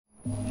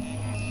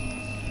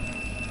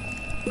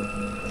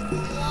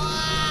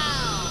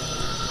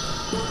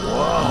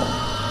Wow.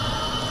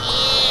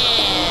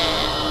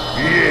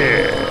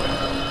 Yeah.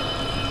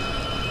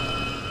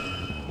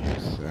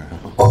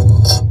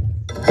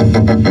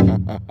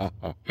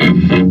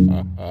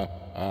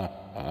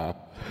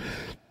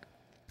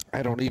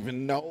 I don't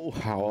even know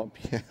how a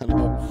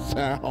piano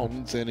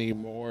sounds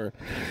anymore.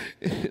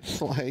 It's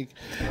like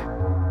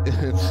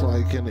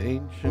an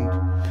ancient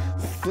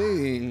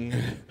thing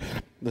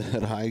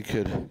that I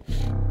could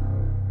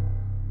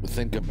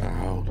think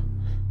about.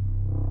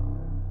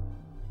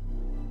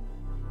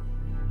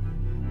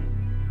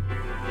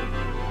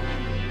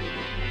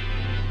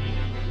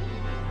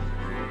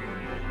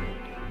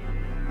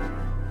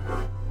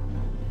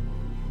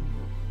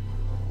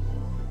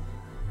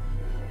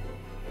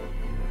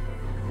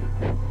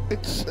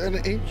 It's an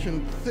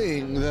ancient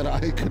thing that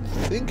I could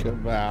think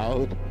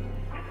about.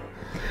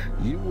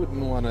 You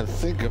wouldn't want to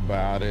think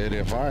about it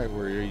if I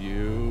were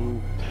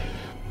you.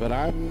 But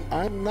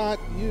I'm not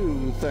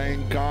you,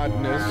 thank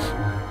godness.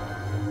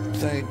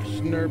 Thank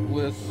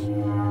Snurpless,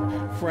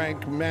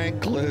 Frank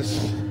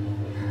Mankless,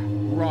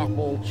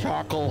 Rockel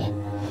Chockle,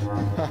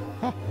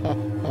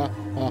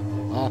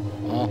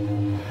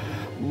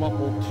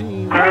 Mupple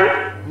Teen,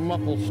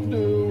 Mupple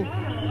Snoo,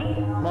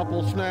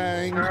 Mupple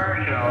Snang,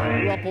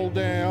 Ruppel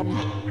Dam,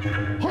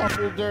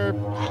 Huffle Derp,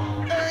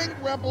 Ang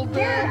Ruppel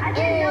Dam,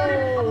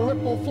 oh,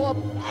 Ripple Flop,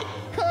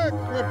 Heck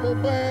Ripple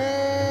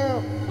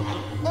Bam,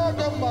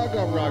 Ugga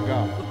Mugga Rugga,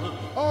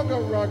 Ugga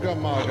Rugga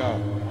Mugga,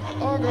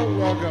 Ugga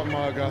Rugga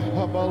Mugga,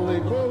 Hubbly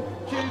Boo,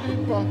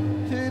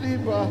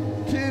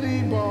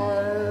 Titty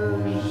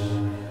Bars.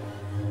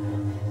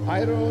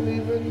 I don't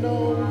even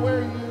know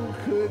where you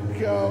could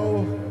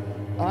go.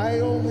 I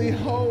only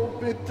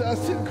hope it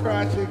doesn't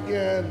crash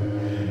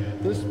again.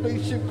 The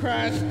spaceship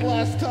crashed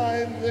last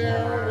time.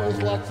 There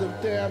was lots of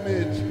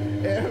damage.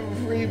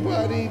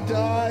 Everybody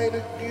died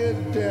a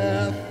good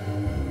death.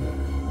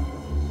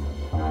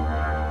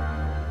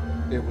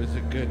 It was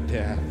a good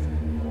death.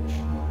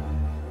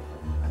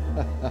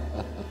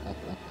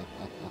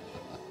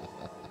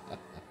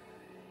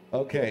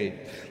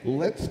 Okay,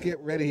 let's get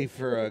ready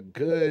for a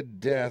good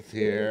death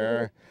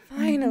here.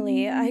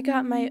 Finally, I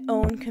got my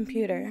own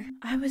computer.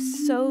 I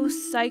was so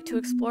psyched to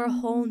explore a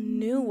whole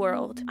new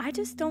world. I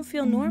just don't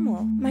feel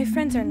normal. My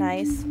friends are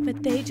nice,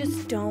 but they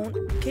just don't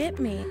get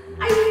me.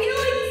 I feel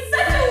like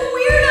such a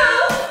weirdo!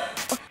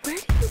 Where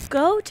do you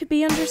go to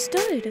be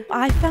understood?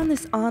 I found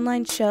this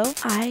online show.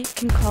 I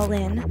can call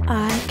in.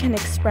 I can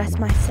express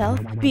myself.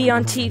 Be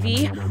on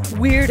TV.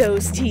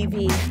 Weirdos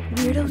TV.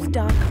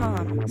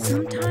 Weirdos.com.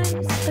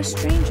 Sometimes a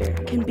stranger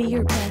can be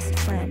your best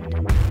friend.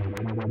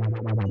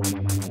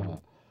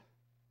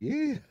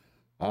 Yeah.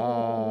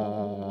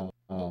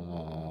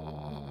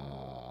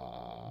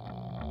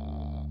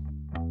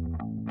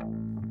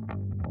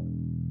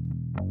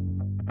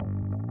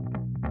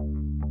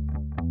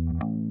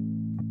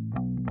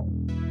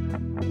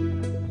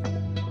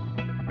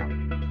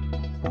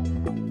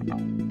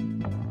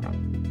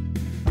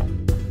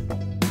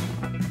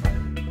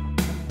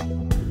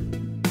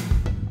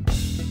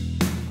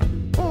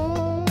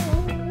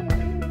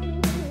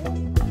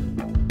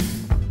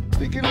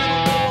 Sneaking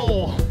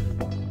little,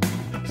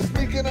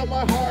 sneaking up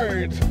my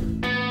heart.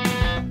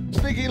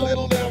 Sneaky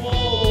little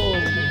devil,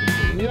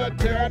 you're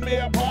tearing me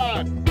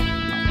apart.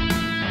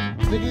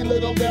 Sneaky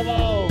little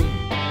devil,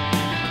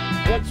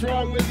 what's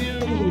wrong with you?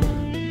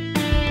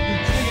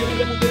 Sneaky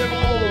little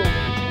devil,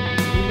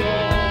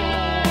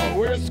 no,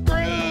 we're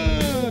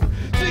screwed.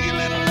 Sneaky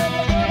little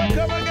devil, gonna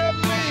come and get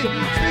me.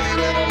 Sneaky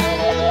little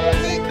devil, gonna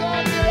think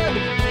I'm dead.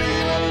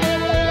 Sneaky little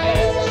devil,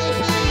 over the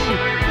sea.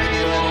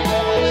 Sneaky little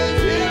devil is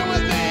here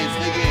with me.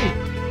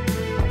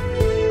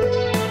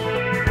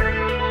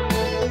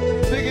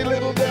 Sneaky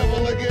little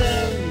devil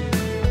again.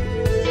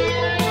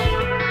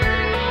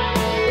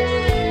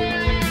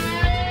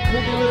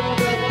 Sneaky little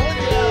devil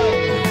again.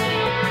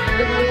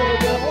 Sneaky little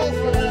devil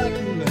friend.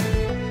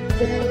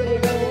 Sneaky little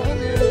devil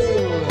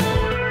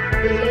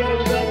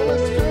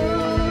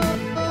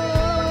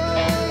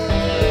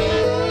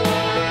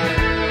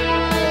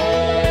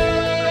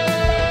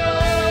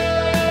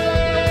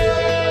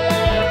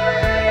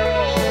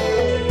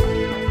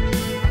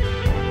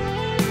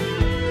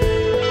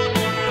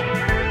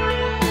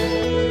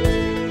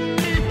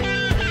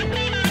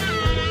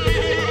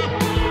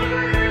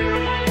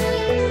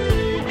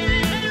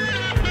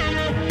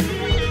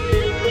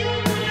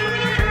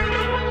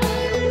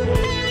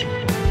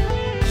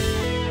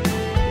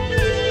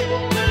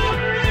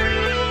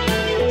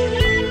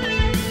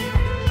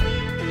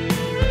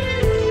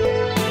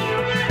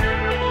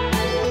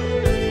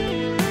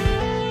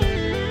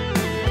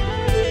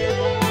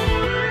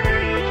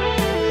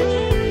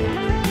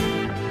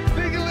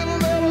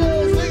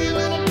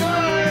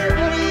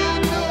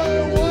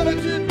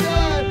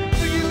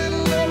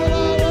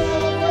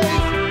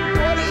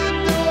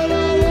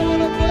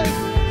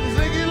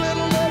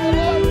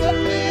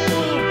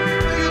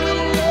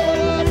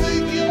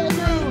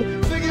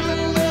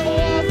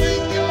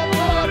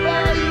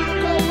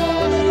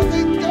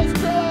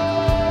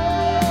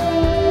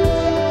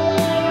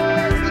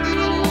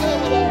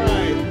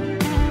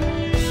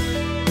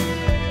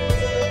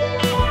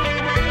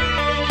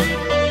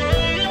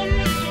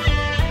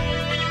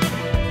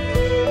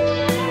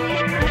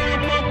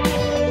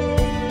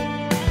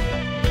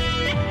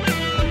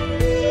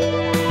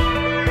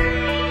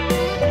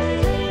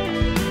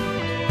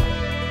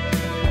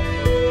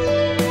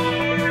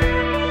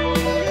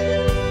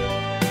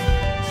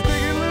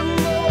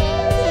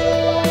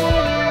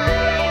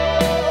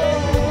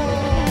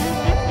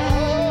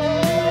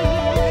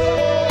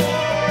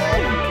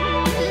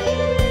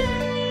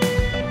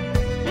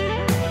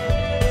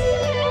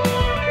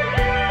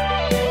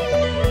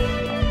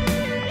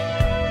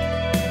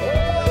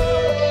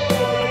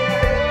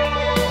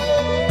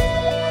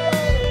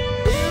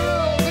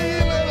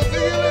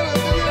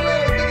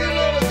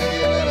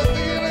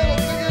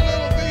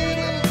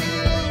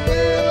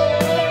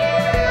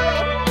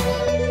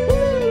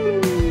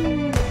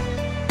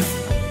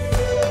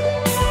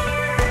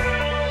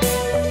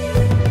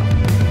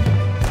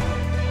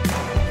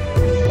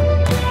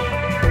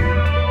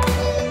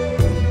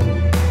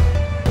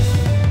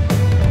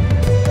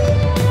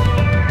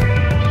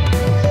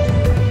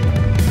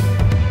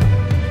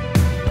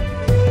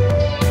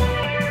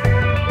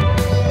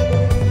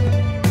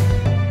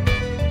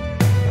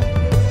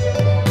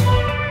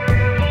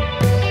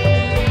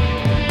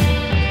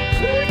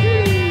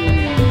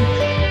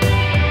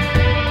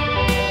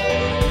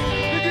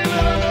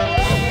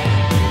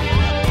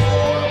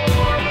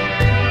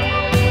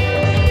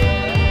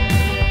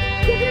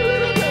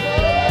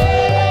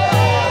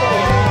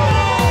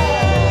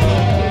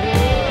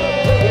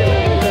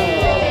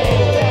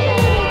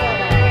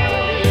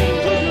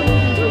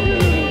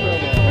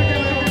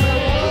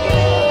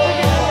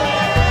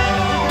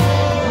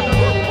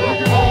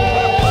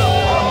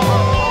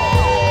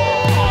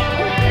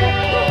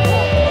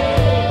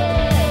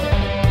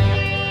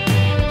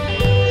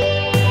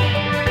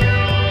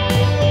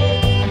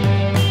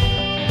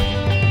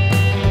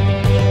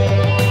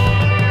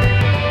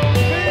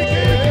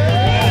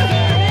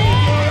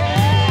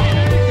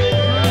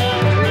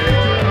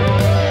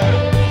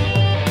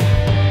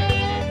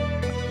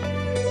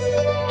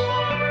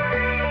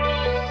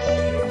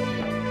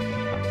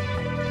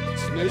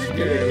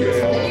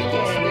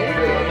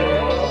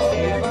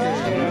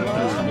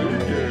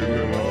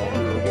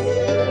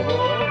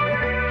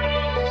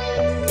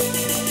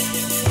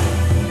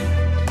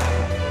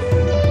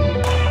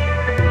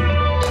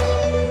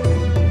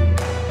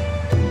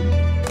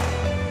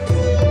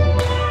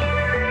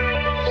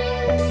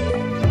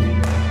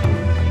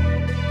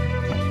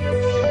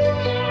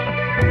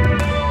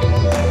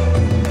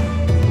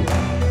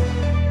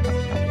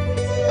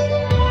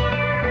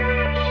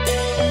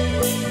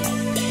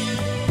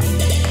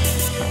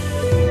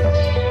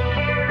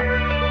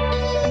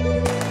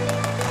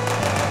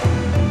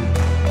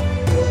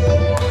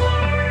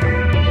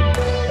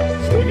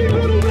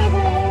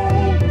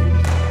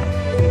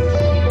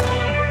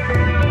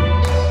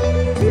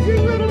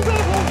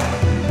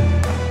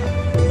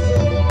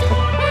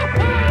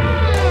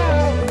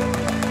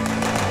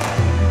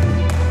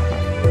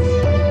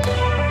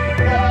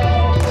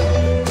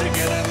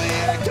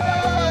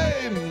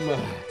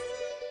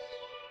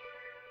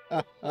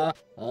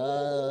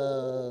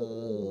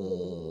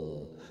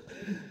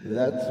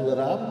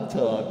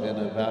talking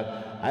about.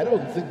 I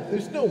don't think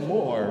there's no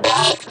more.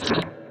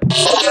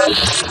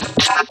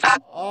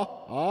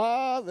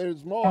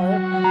 There's more.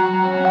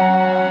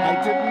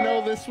 I didn't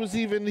know this was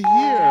even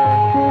here.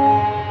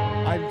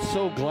 I'm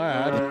so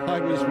glad. I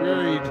was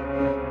worried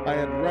I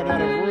had run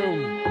out of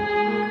room.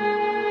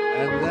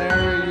 And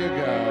there you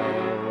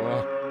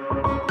go.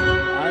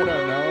 I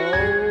don't know.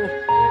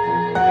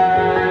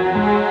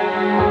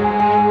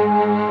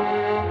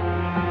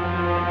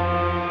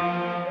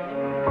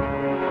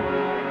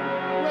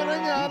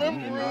 Running out of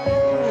room.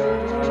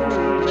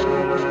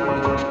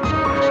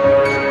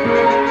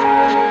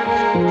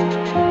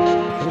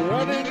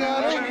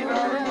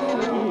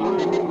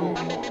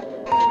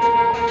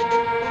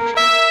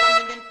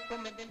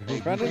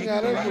 Running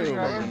out of room. Running out of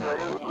room.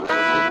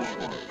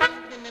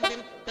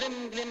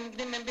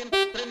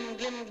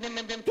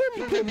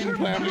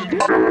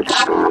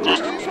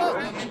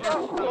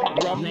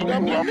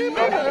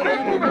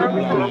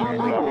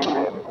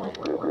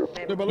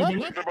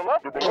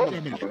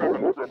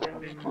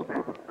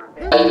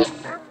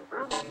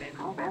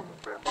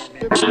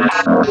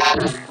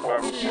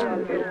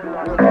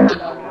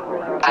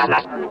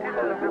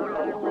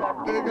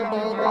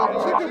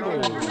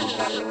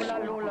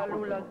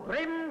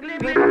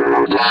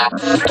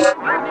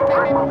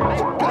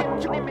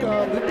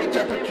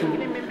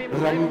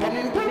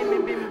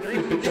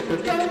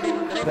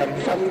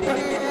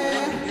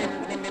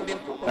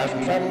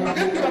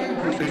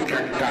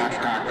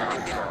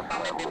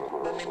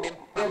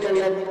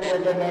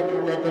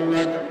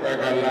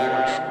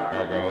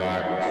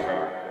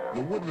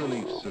 The wood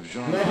reliefs of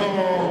Jean.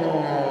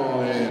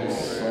 No,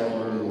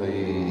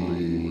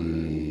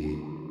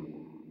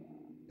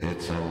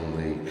 it's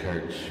only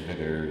Kurt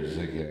Schmitters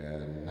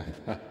again.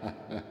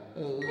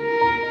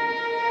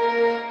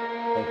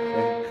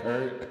 Okay,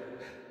 Kurt,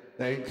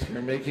 thanks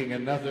for making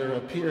another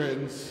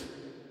appearance.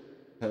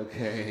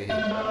 Okay,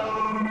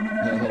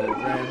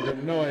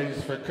 random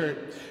noise for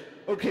Kurt.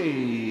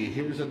 Okay,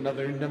 here's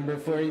another number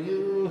for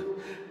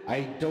you.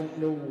 I don't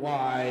know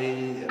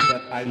why,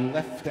 but I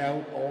left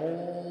out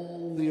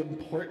all the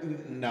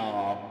important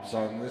knobs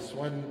on this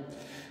one.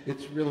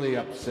 It's really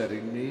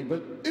upsetting me,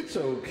 but it's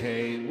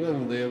okay. We'll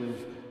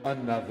live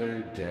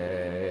another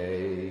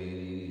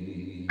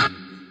day.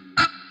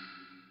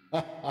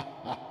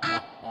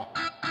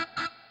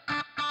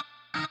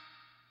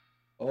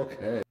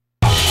 Okay.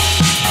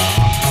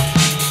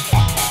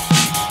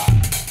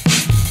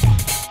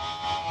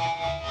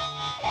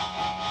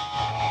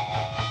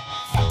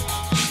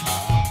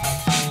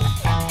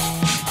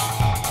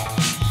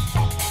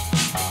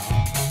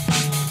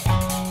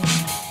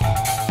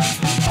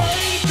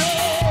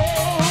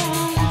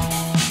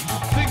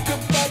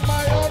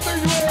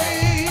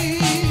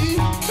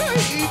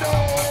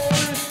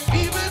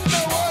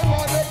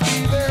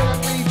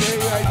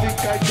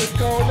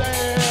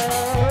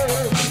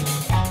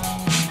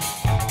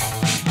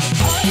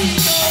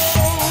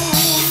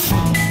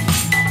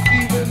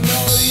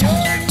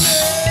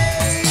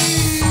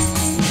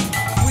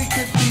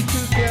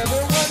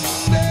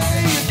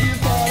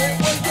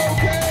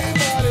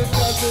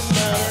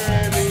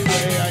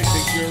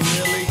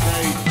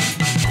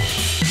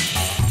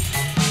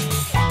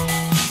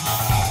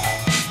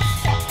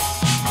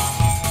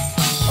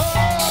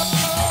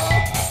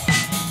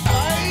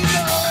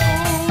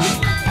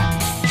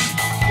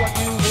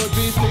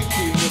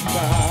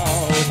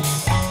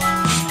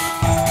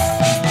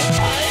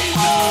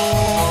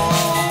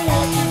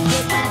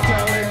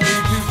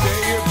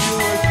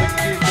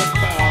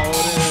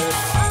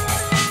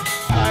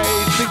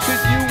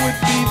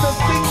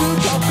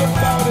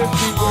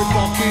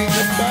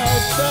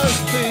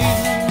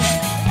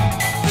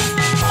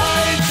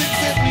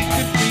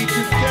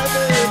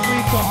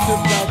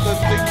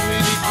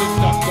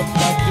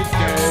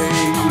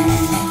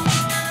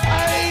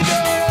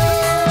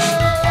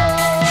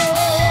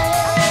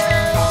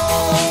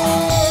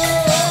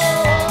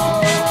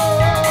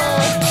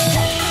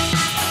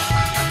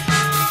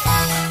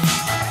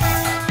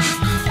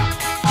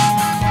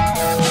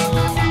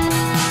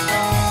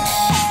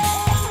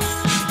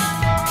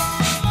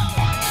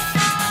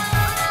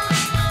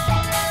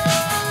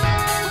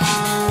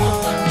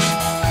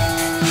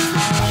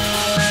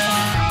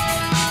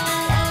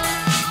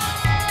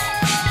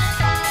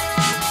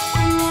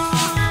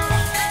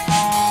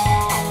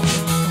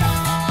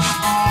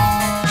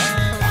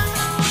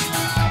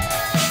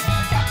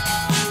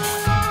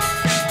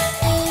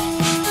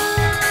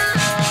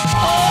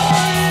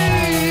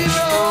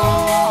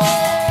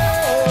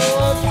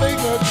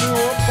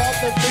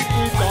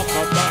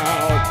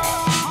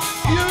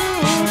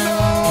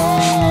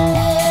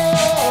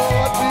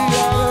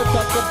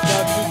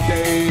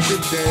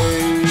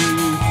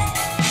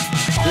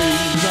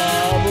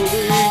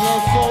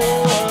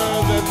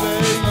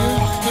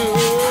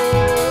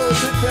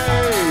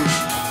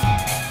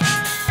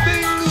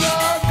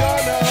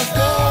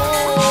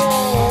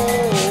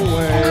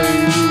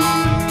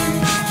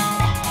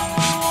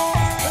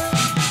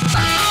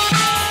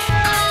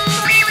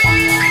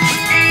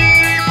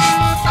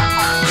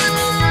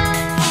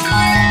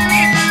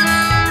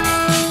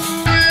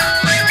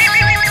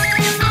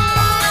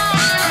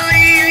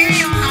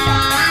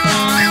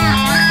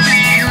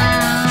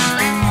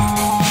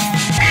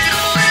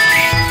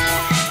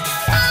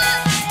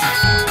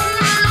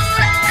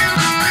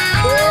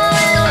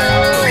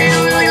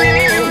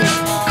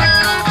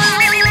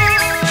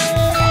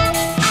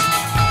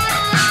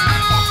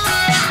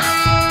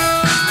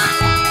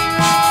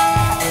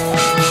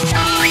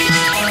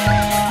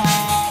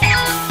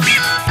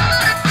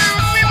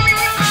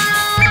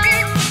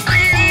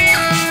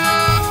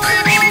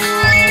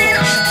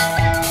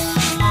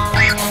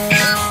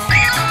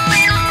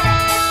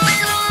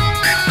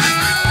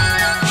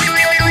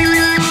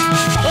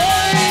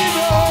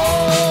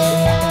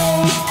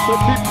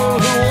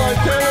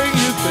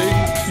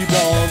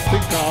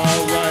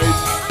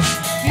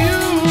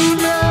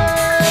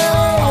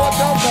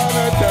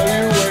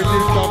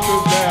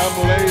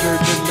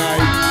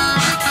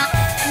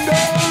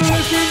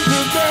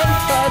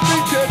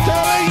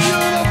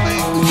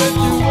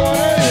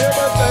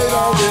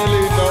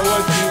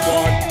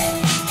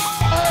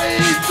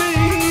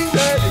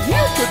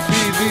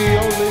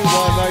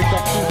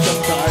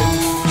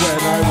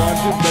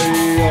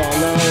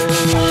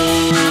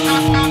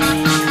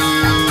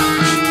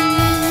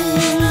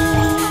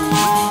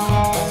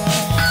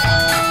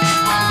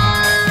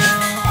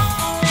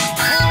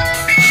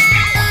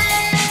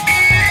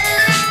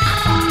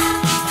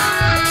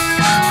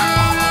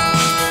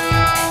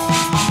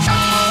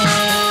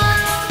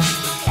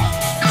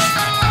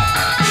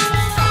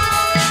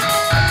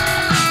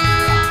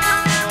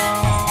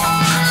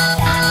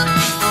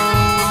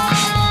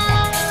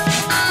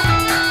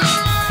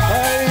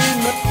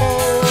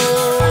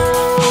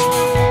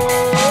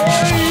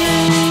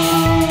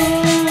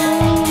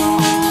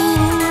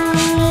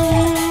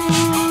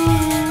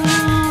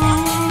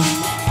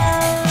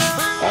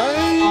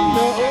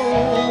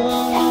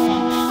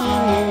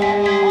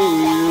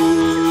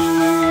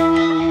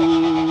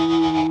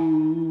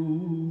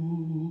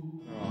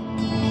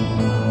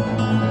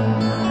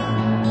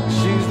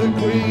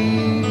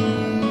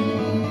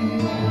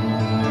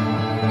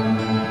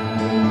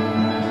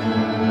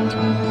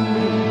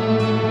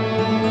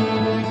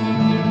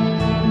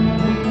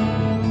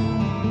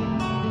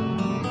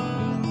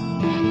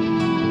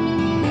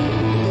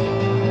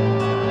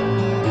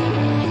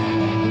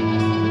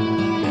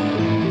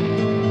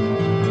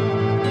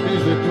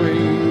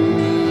 screen.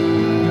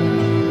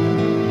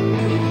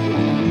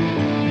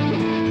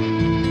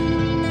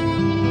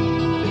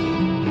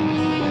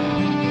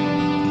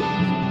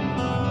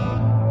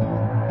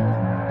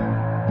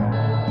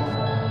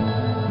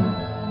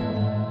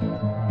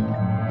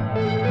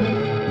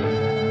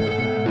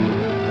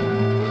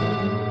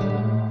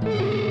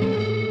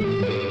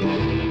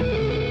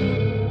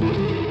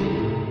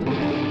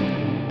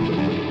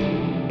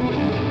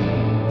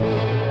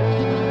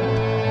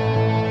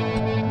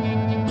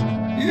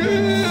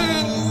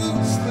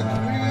 Yes, the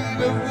queen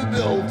of the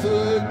Delta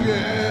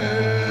again.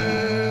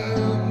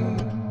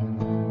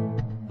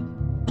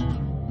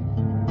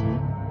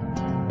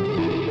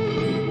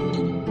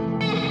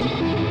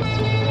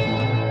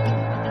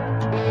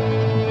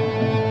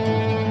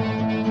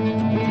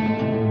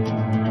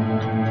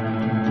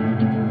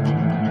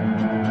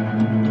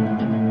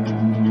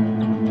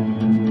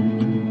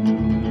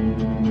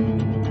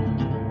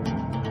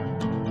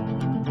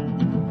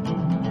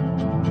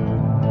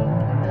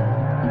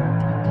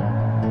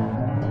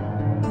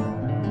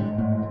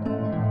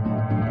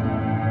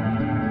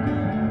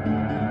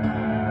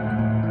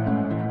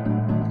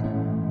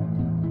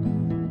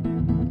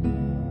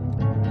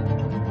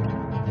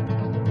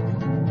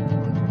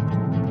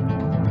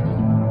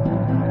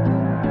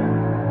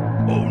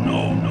 Oh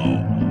no, no.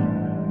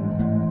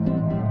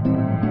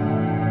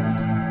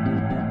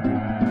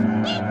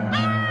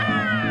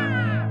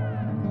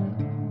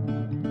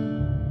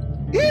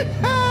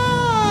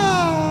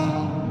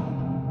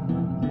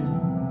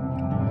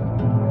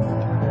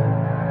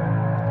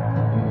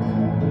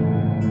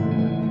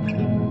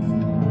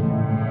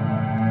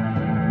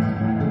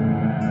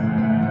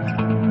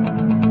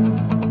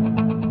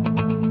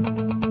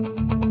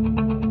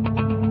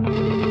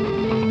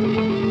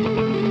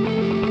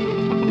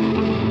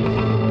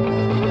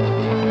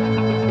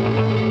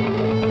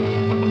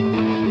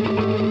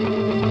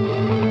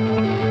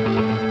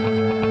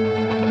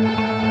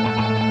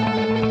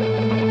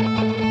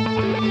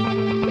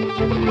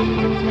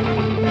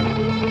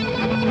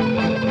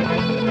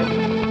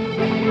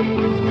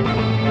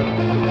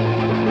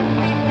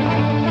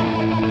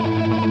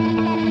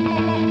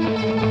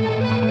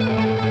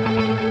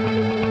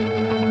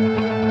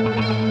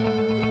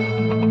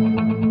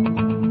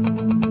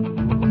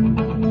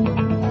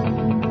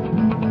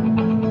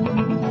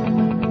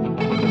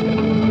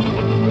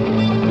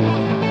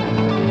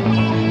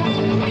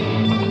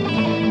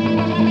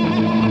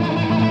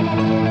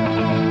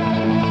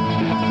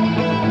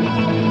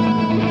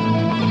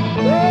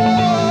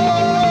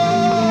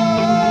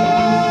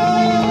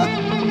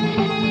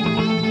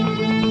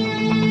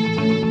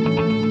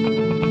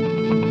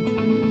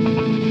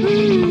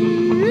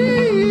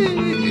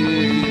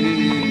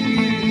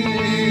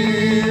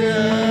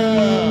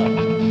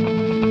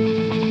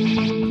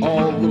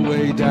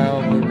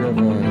 Down the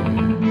river.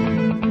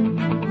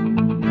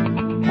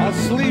 I'll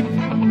sleep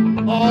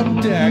on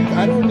deck.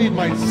 I don't need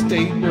my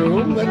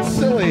stateroom. That's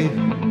silly.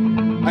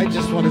 I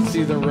just want to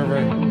see the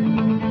river.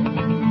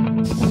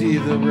 See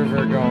the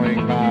river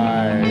going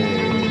by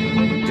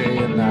day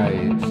and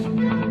night.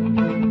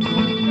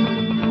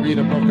 Read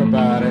a book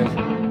about it.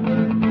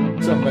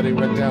 Somebody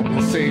went down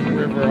the same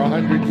river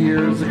 100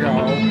 years ago.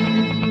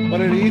 What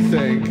did he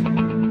think?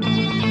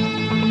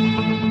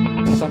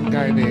 Some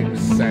guy named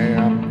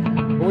Sam.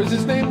 Or was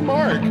his name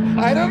Mark?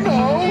 I don't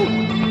know.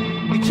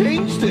 He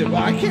changed it.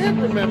 I can't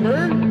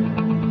remember.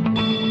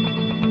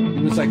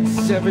 He was like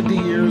 70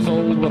 years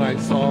old when I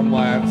saw him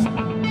last.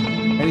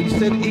 And he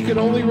said he could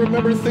only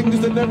remember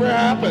things that never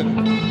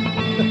happened.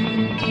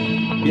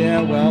 Yeah,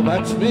 well,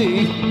 that's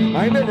me.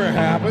 I never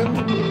happened.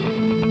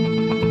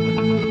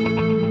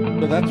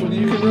 But that's what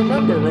you can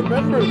remember.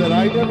 Remember that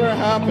I never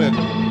happened.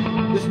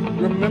 Just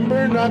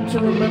remember not to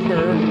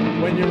remember.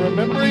 When you're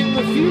remembering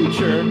the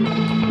future,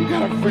 you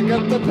gotta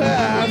forget the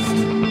past.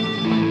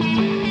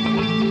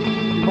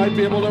 You might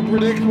be able to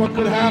predict what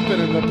could happen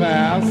in the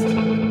past,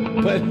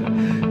 but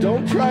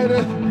don't try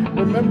to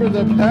remember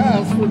the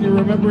past when you're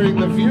remembering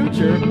the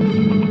future.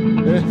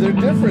 They're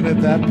different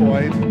at that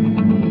point.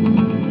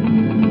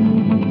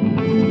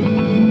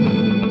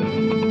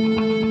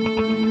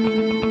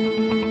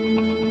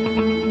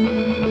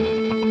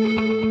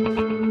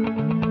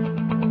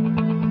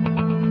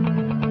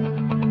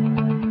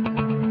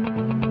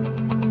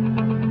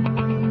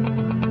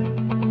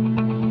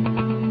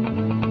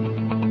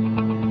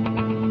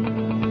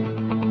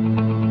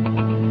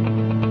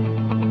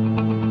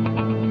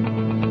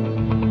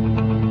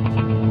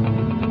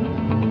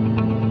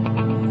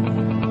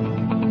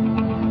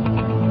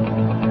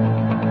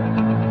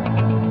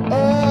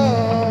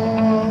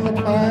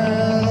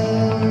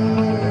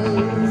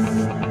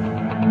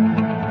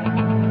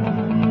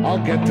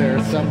 I'll get there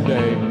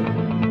someday.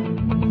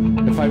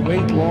 If I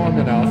wait long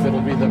enough,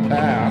 it'll be the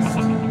past.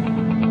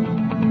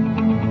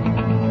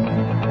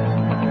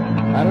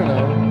 I don't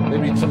know,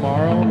 maybe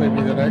tomorrow,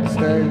 maybe the next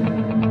day.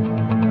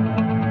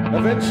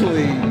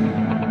 Eventually,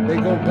 they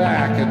go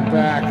back and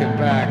back and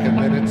back, and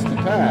then it's the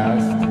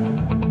past.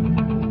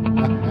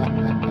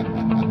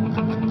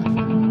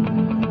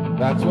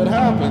 That's what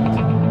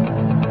happened.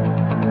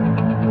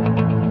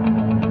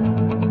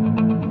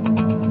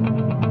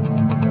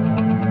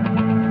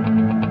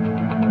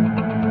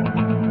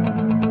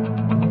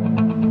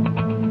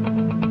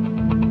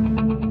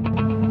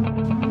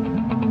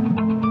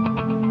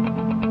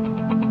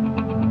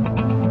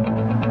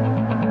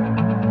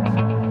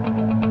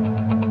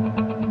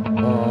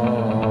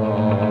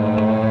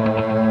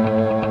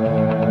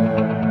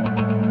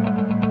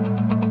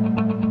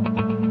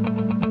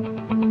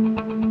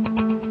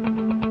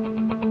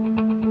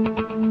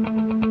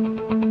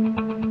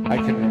 I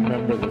can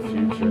remember the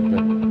future,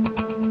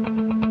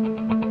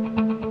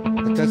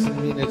 but it doesn't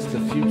mean it's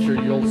the future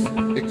you'll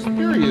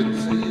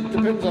experience. It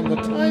depends on the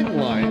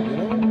timeline, you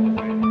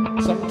know?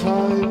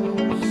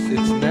 Sometimes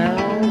it's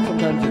now,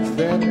 sometimes it's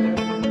then.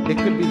 It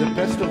could be the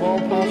best of all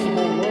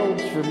possible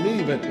worlds for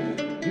me, but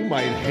you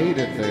might hate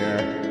it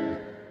there.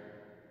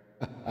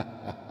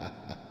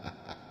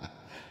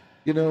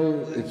 You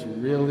know, it's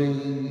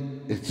really,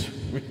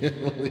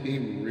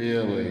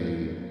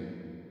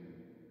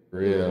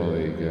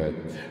 really good.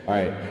 All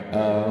right, I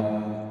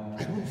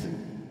don't think,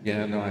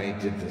 yeah, no, I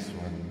did this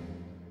one.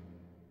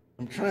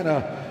 I'm trying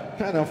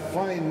to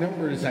find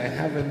numbers I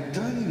haven't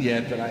done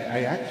yet, but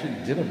I actually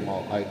did them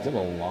all. I did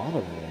a lot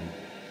of them.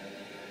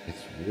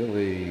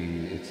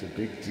 It's a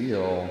big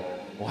deal.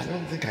 Well, I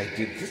don't think I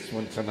did this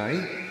one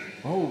tonight.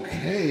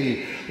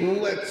 Okay,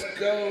 let's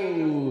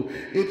go.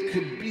 It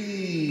could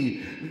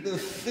be the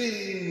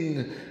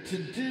thing to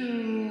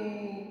do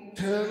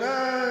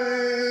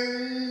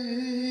tonight.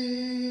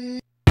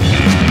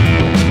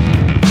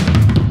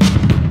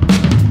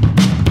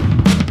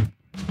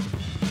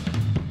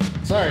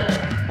 Sorry,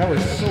 that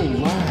was so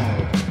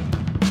loud.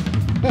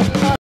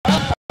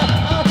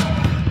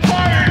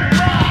 Hard rock!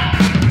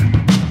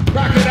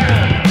 Rock it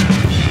out!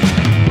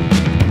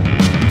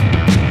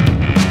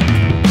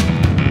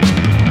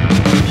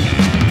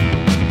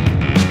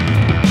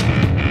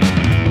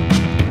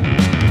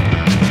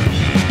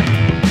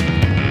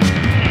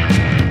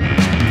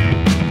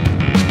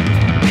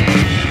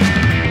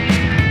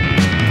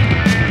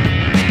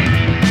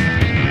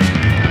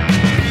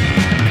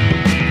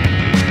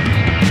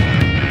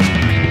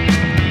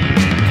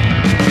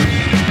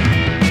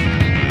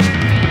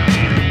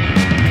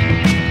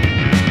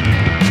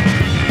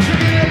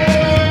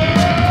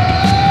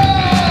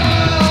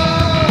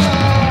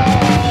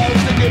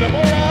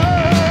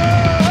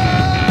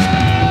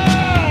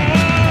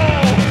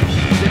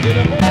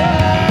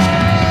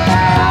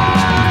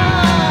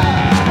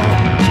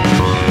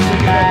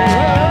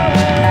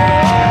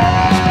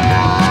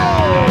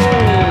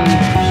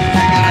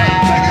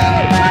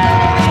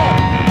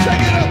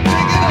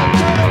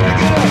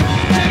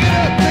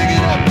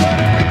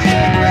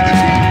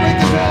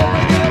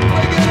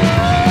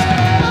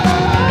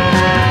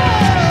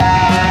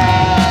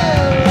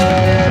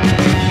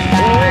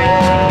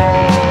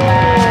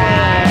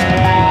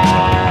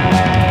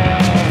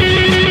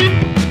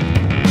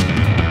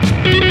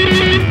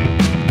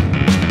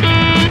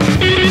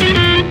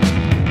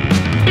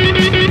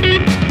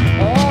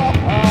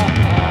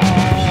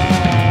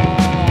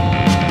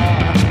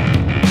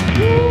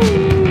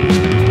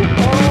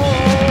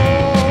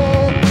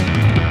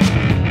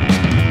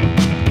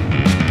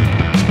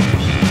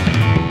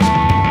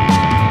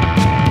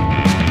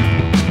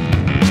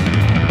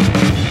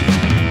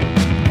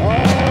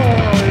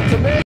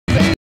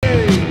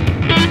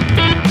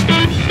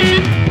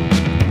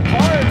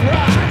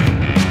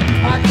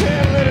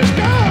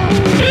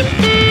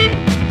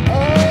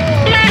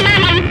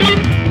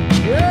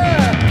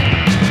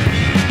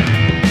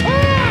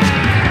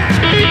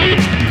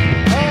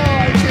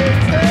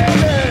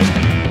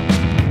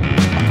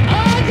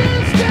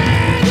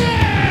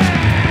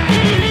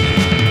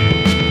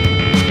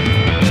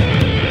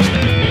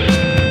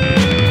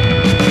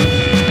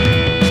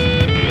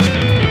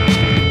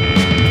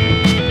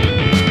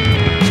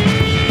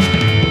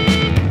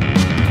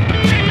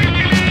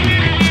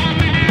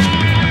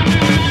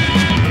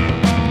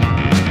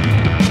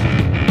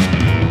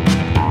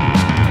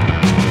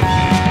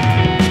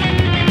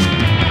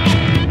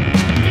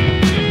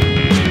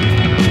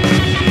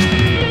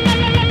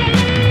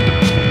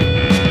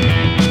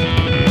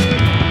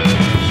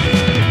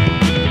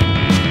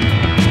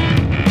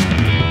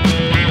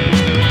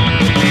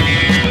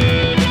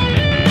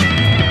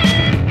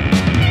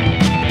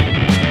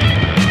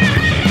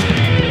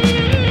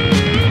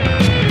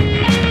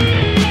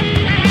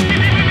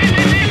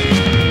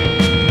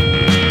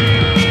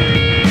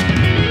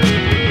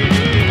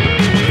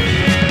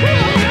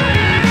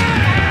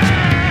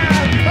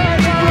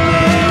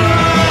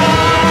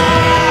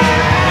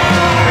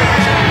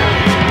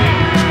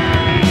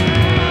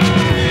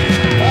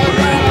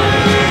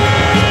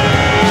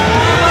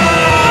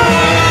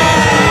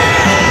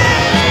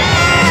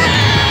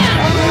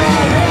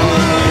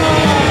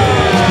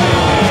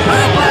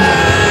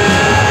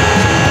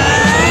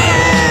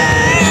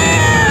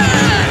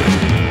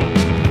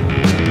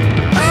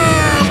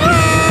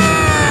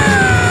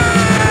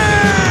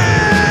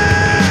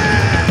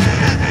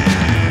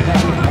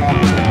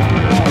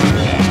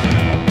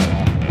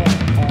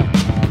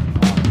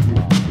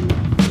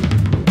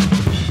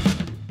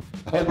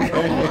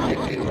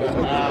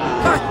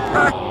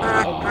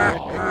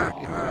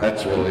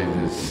 That's really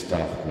this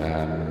stuff,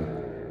 man.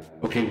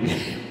 Okay,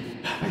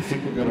 I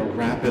think we're gonna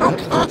wrap it up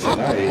for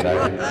tonight.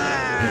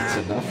 It's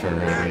enough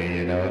already,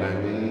 you know what I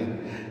mean?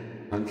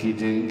 Hunky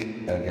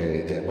dink.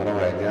 Okay, what do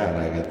I got?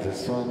 I got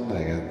this one,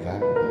 I got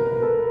that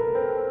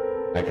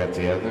one. I got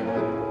the other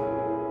one.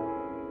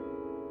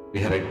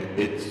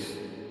 It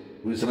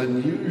was an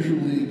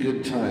unusually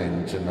good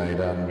time tonight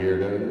on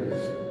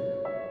Weirdos.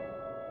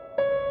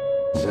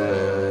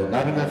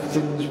 Not enough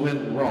things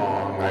went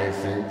wrong, I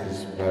think,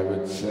 is what I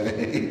would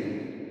say.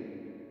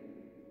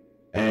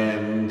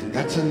 And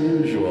that's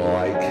unusual.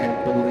 I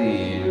can't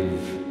believe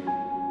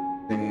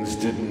things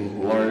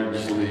didn't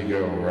largely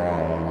go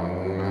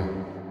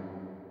wrong.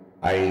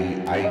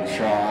 I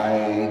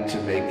tried to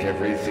make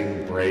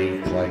everything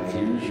break like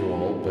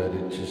usual, but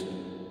it just,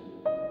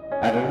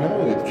 I don't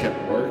know, it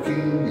kept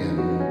working,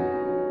 and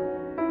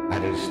I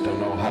just don't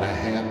know how to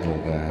handle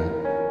that.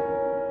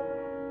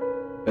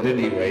 But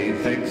anyway,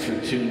 thanks for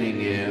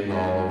tuning in,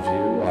 all of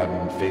you,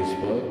 on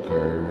Facebook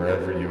or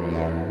wherever you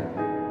are.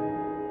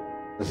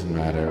 Doesn't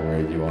matter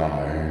where you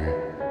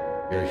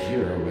are. You're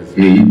here with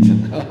me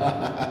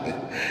tonight.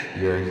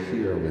 You're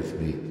here with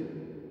me.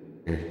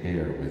 You're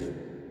here with me.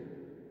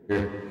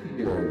 You're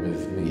here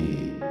with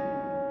me.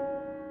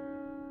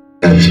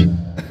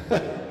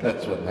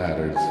 That's what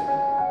matters.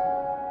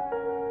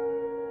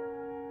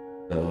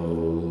 So,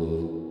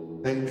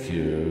 thank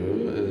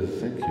you, and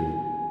thank you.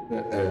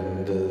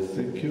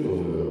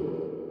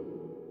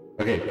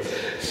 Okay,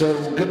 so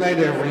good night,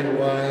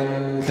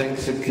 everyone.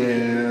 Thanks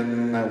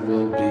again. I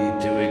will be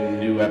doing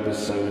new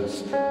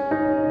episodes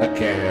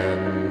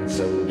again,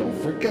 so don't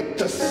forget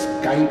to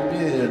Skype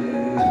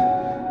in.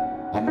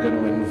 I'm going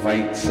to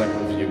invite some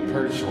of you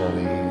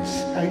personally.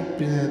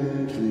 Skype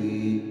in,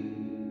 please.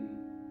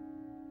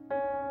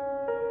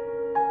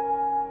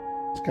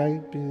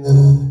 Skype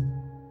in.